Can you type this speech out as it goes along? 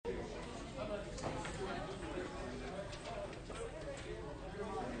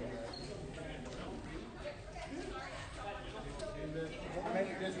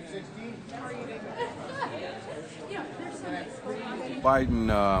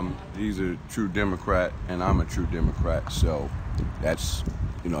Biden, he's a true Democrat, and I'm a true Democrat, so that's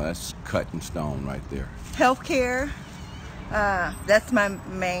cut in stone right there. Healthcare, that's my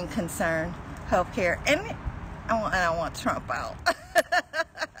main concern. Healthcare, and I want Trump out.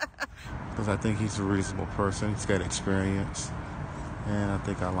 Because I think he's a reasonable person. He's got experience, and I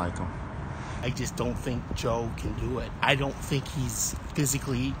think I like him. I just don't think Joe can do it. I don't think he's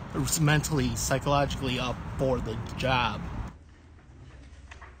physically, mentally, psychologically up for the job.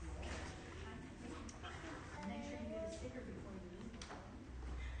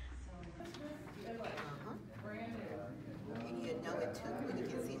 You know it too when you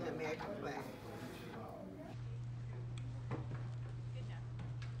can see the American flag.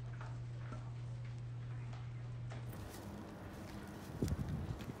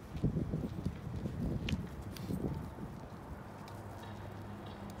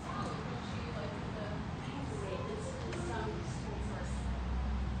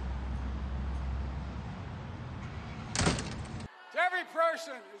 To every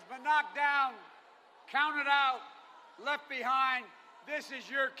person who's been knocked down, counted out, left behind, this is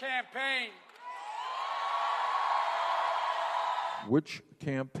your campaign. Which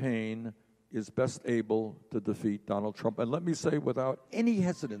campaign is best able to defeat Donald Trump? And let me say without any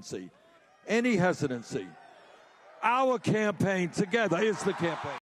hesitancy, our campaign together is the campaign.